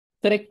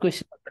Correct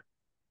question.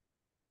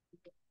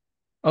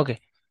 Okay,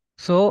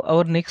 so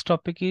our next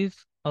topic is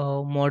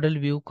model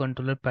view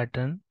controller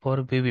pattern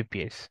for web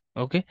APIs.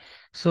 Okay,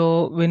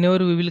 so whenever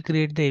we will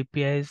create the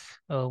APIs,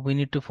 we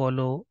need to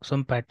follow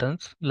some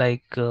patterns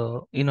like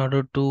in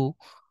order to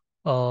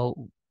uh,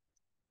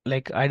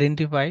 like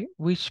identify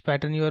which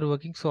pattern you are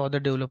working so other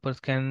developers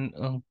can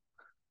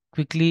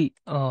quickly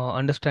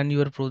understand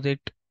your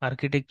project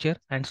architecture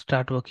and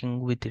start working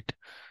with it.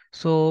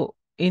 So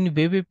in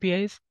web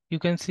APIs, you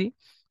can see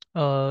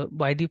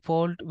by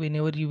default,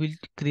 whenever you will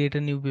create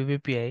a new web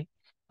API,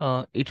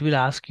 it will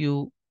ask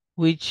you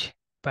which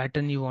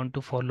pattern you want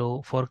to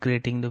follow for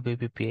creating the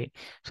web API.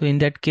 So in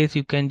that case,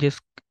 you can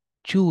just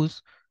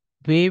choose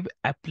web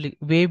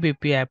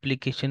API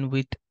application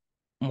with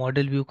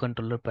model view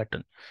controller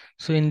pattern.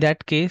 So in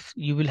that case,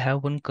 you will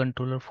have one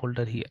controller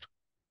folder here.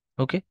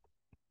 Okay.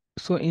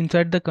 So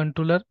inside the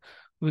controller,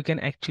 we can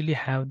actually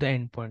have the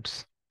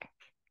endpoints.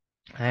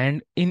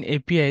 And in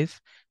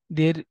APIs,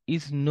 there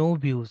is no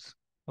views.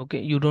 Okay,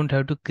 you don't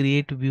have to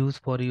create views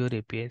for your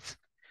APIs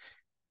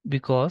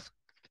because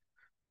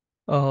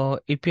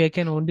API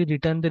can only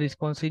return the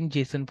response in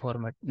JSON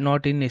format,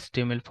 not in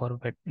HTML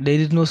format. There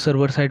is no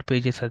server-side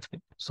pages as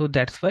well. So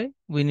that's why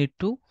we need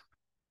to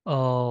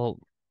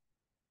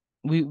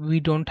we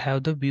don't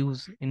have the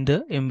views in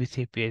the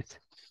MVC APIs.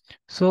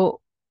 So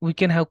we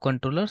can have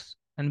controllers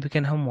and we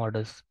can have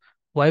models.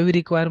 Why we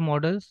require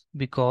models?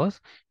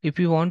 Because if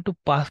you want to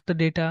pass the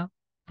data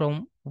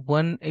from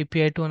one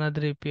API to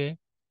another API,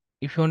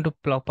 if you want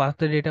to pass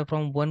the data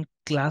from one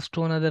class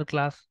to another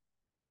class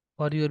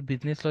for your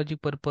business logic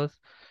purpose,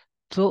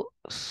 so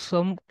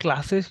some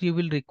classes you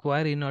will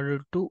require in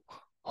order to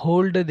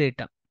hold the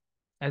data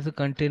as a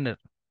container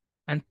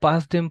and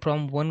pass them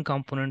from one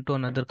component to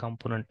another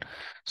component.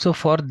 So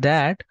for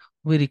that,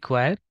 we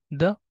require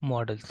the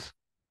models.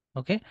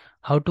 Okay,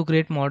 how to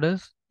create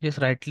models? Just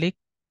right click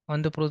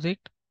on the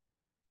project.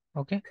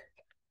 Okay,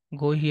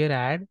 go here,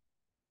 add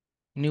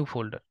new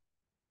folder,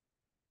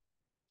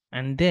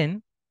 and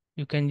then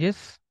you can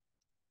just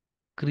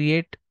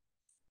create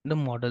the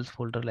models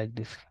folder like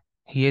this.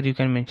 Here you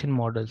can mention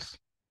models.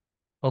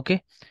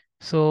 Okay,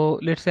 so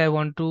let's say I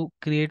want to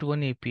create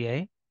one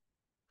API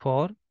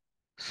for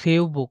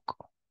save book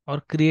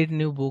or create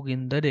new book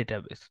in the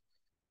database.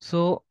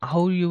 So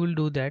how you will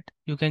do that?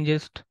 You can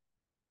just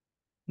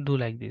do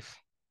like this.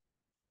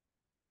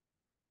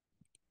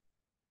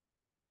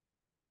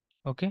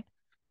 Okay,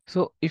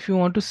 so if you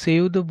want to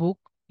save the book,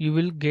 you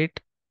will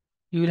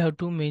have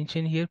to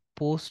mention here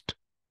post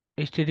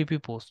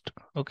HTTP post.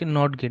 Okay,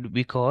 not get,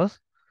 because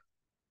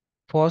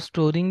for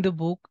storing the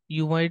book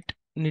you might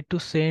need to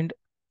send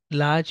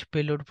large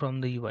payload from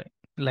the UI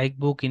like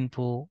book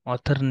info,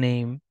 author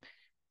name,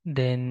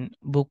 then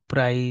book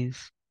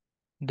price,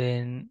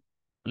 then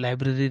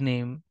library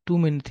name, too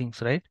many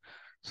things, right?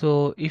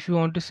 So if you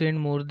want to send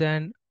more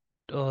than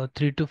 3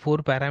 to 4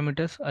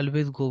 parameters,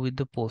 always go with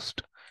the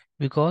post,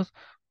 because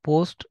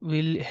post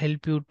will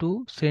help you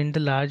to send the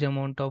large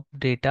amount of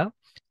data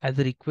as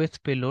a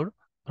request payload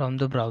from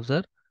the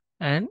browser,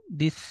 and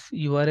this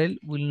URL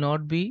will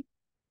not be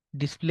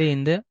display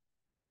in the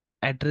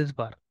address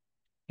bar.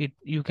 It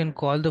you can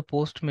call the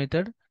post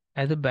method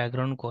as a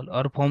background call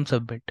or form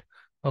submit.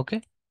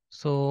 Okay,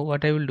 so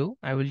what I will do,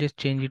 I will just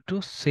change it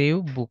to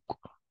save book.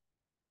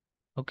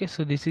 Okay,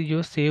 so this is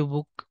your save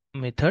book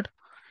method.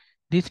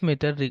 This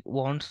method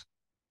wants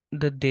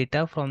the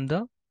data from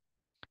the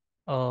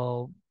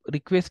uh,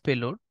 request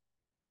payload,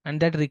 and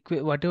that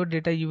request whatever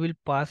data you will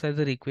pass as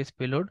a request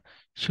payload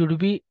should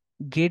be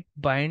get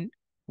bind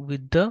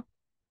with the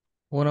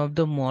one of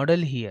the model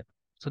here.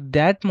 So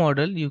that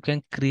model you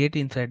can create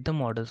inside the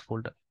models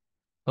folder.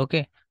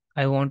 Okay,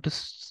 I want to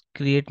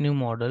create new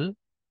model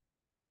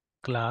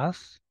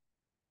class.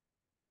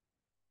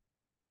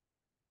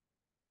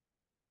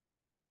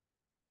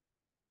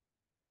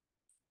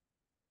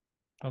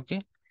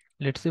 Okay,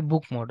 let's say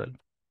book model.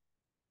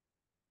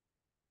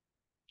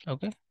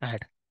 Okay,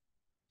 add.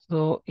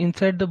 So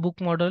inside the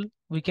book model,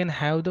 we can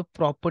have the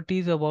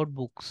properties about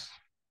books.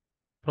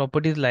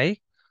 Properties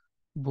like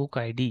book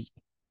ID.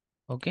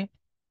 Okay,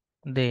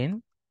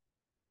 then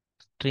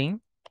string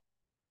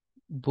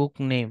book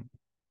name,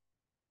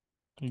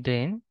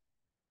 then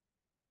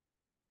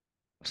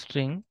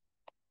string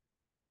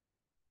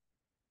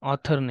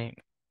author name.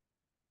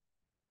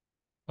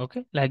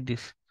 Okay, like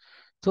this.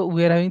 So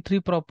we are having three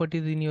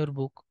properties in your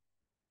book.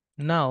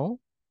 Now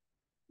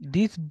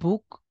this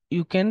book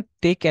you can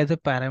take as a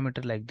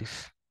parameter like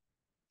this.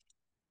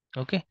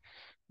 Okay,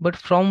 but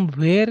from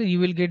where you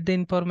will get the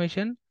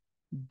information,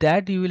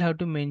 that you will have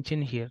to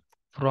mention here,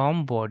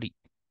 from body.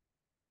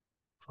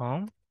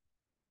 From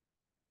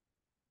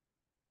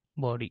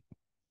body.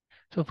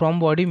 So from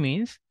body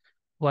means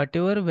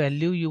whatever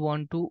value you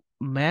want to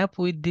map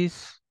with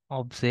this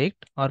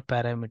object or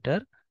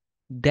parameter,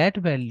 that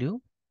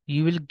value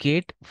you will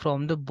get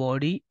from the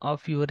body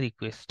of your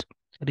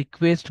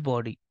request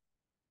body.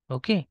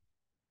 Okay,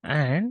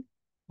 and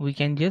we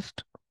can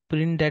just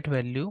print that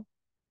value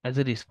as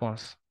a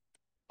response.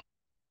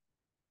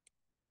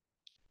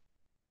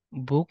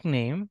 Book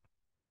name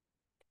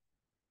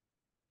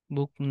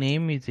book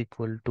name is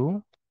equal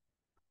to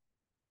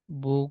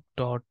book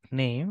dot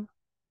name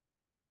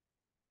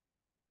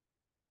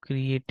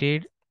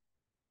created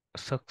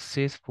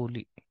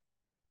successfully,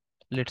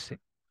 let's say.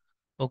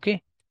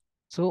 Okay,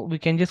 so we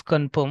can just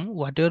confirm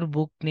whatever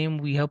book name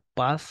we have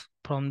passed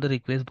from the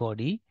request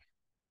body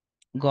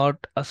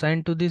got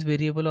assigned to this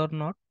variable or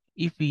not.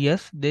 If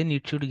yes, then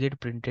it should get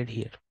printed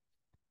here.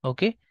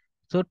 Okay,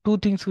 so two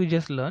things we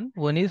just learned.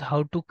 One is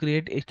how to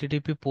create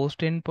HTTP post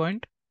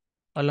endpoint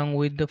along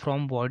with the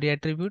from body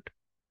attribute.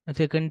 The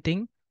second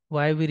thing,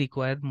 why we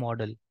require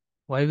model.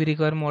 Why we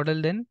require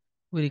model? Then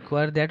we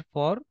require that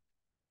for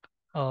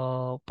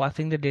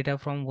passing the data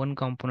from one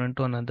component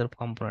to another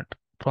component.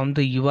 From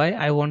the UI,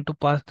 I want to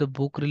pass the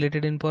book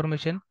related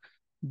information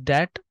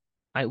that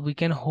we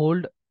can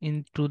hold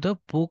into the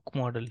book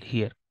model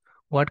here.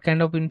 What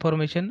kind of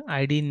information?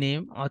 ID,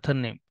 name, author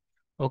name.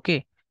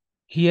 Okay.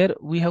 Here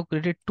we have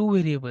created two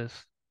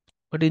variables,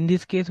 but in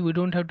this case we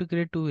don't have to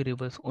create two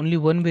variables. Only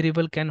one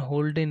variable can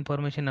hold the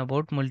information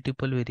about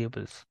multiple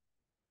variables.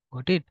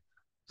 Got it?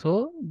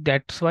 So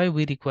that's why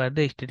we require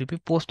the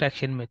HTTP post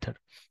action method.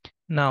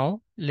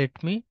 Now let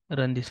me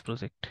run this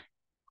project.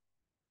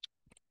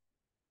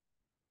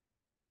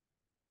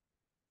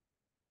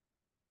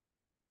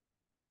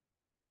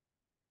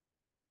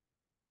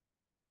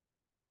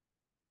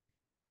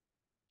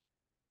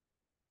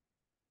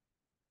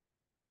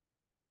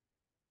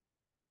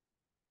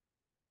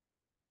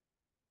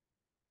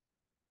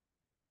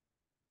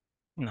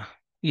 Now,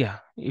 yeah,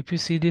 if you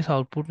see this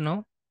output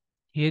now,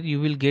 here you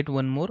will get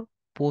one more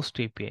post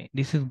API.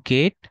 This is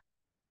get,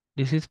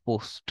 this is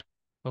post.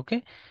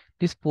 Okay,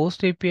 this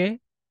post API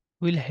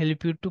will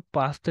help you to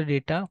pass the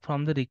data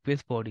from the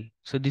request body.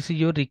 So this is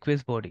your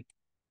request body.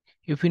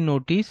 If you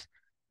notice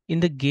in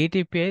the get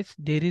APIs,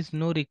 there is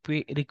no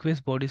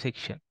request body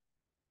section.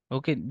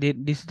 Okay,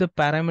 this is the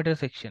parameter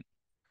section.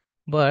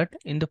 But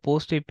in the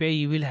post API,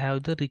 you will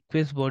have the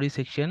request body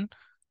section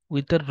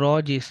with the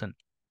raw JSON.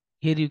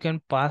 Here you can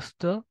pass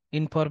the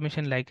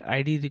information like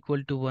ID is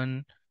equal to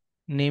 1,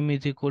 name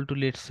is equal to,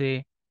 let's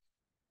say,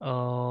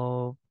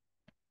 uh,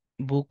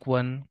 book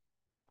 1.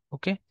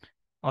 Okay,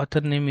 author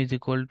name is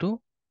equal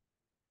to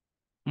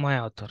my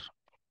author,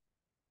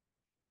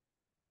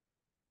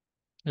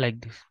 like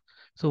this.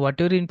 So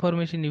whatever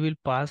information you will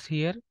pass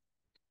here,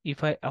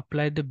 if I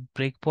apply the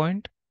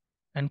breakpoint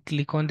and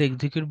click on the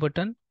execute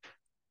button,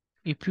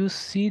 if you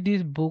see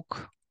this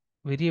book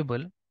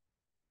variable,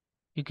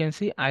 you can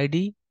see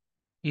ID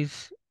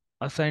is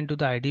assigned to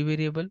the ID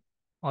variable,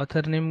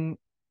 author name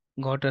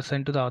got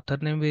assigned to the author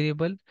name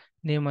variable,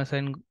 name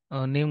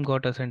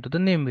got assigned to the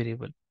name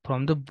variable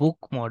from the book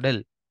model,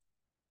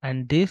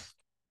 and this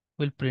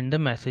will print the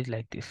message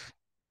like this: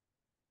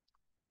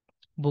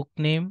 book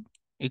name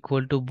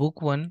equal to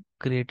book 1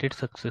 created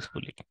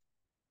successfully.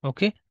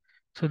 Okay,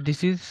 so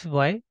this is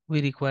why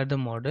we require the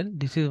model.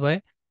 This is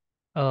why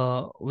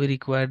we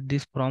require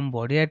this from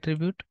body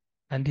attribute,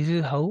 and this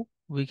is how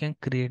we can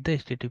create the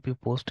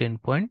HTTP post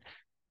endpoint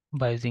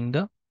by using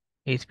the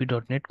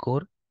ASP.NET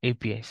Core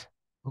APIs.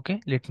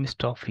 Okay, let me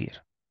stop here.